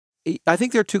I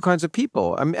think there are two kinds of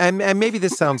people. And maybe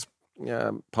this sounds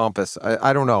pompous.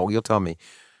 I don't know. You'll tell me.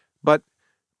 But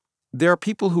there are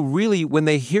people who really, when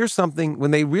they hear something,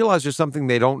 when they realize there's something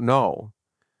they don't know,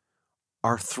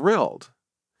 are thrilled.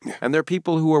 Yeah. And there are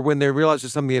people who are, when they realize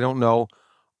there's something they don't know,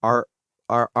 are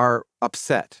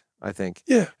upset, I think.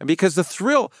 Yeah. And because the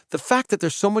fact that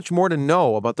there's so much more to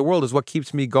know about the world is what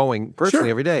keeps me going personally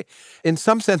every day. In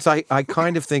some sense, I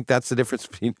kind of think that's the difference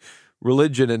between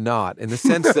religion and not, in the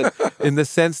sense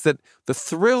that the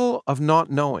thrill of not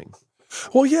knowing.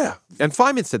 Well, yeah. And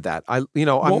Feynman said that. I'm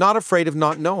not afraid of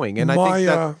not knowing. And I think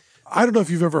that I don't know if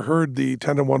you've ever heard the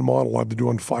 10-to-1 monologue they do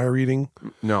on fire eating.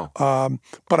 No.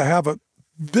 But I have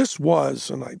this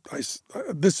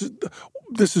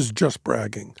is just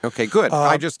bragging. Okay, good.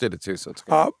 I just did it too, so it's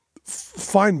good.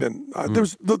 Feynman,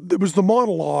 there was the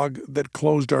monologue that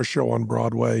closed our show on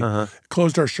Broadway,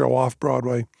 closed our show off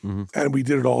Broadway, and we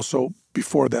did it also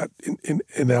before that in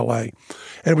L.A.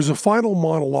 And it was a final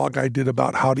monologue I did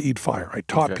about how to eat fire. I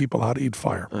taught people how to eat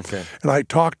fire. Okay. And I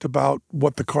talked about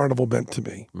what the carnival meant to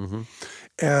me.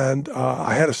 And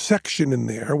I had a section in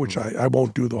there, which I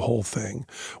won't do the whole thing,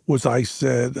 was I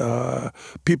said,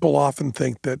 people often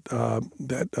think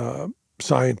that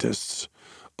scientists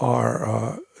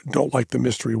don't like the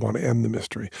mystery, want to end the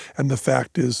mystery. And the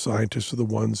fact is, scientists are the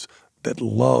ones that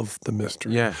love the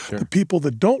mystery. Yeah, sure. The people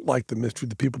that don't like the mystery,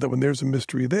 the people that when there's a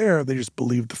mystery there, they just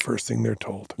believe the first thing they're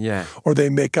told. Yeah. Or they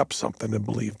make up something and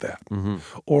believe that.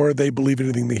 Or they believe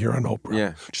anything they hear on Oprah.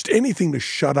 Yeah. Just anything to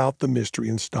shut out the mystery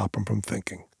and stop them from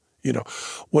thinking.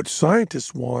 What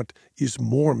scientists want is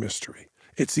more mystery.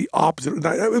 It's the opposite.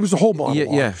 It was a whole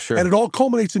monologue. Yeah, sure. And it all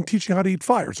culminates in teaching how to eat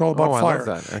fire. It's all about fire. I love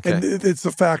that. Okay. And it's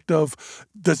the fact of,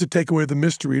 does it take away the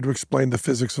mystery to explain the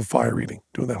physics of fire eating?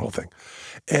 Doing that whole thing.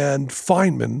 And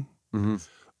Feynman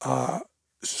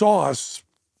saw us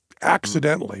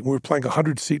accidentally. We were playing a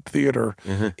 100-seat theater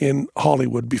in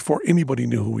Hollywood before anybody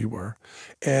knew who we were.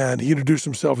 And he introduced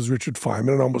himself as Richard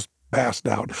Feynman and almost passed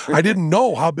out. I didn't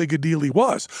know how big a deal he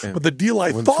was, but the deal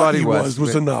I thought he was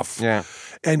enough. Yeah.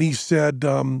 And he said,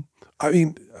 I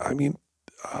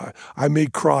may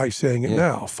cry saying it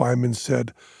now. Feynman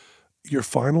said, your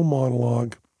final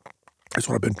monologue is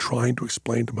what I've been trying to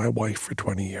explain to my wife for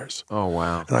 20 years. Oh,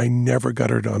 wow. And I never got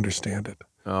her to understand it.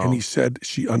 Oh. And he said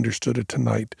she understood it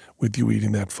tonight with you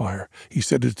eating that fire. He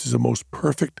said it is the most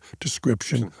perfect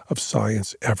description of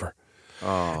science ever.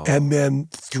 Oh. And then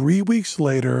 3 weeks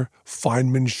later,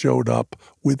 Feynman showed up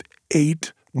with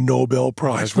 8 Nobel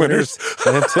Prize winners.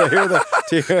 And to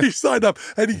hear He signed up,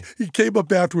 and he came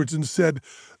up afterwards and said,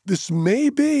 this may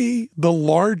be the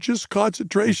largest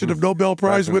concentration of Nobel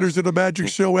Prize winners in a magic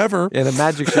show ever. In a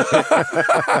magic show.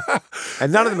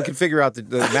 And none of them can figure out the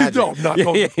magic. No.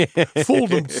 Fooled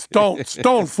them.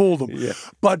 Don't fool them. Yeah.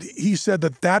 But he said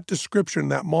that description,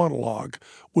 that monologue,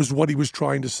 was what he was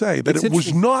trying to say. That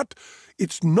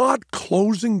it's not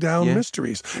closing down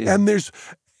mysteries. Yeah. And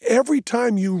every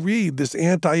time you read this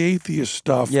anti-atheist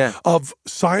stuff of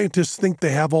scientists think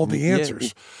they have all the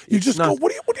answers, you just go,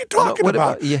 what are you talking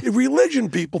about? Religion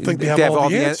people think they have all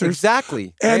the answers.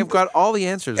 Exactly. They've got all the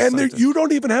answers. And you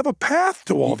don't even have a path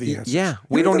to all the answers. Yeah.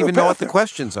 We don't even know what the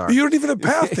questions are. You don't even have a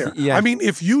path there. Yeah. I mean,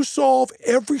 if you solve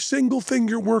every single thing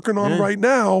you're working on right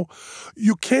now,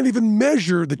 you can't even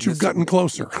measure that you've gotten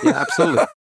closer. Yeah, absolutely.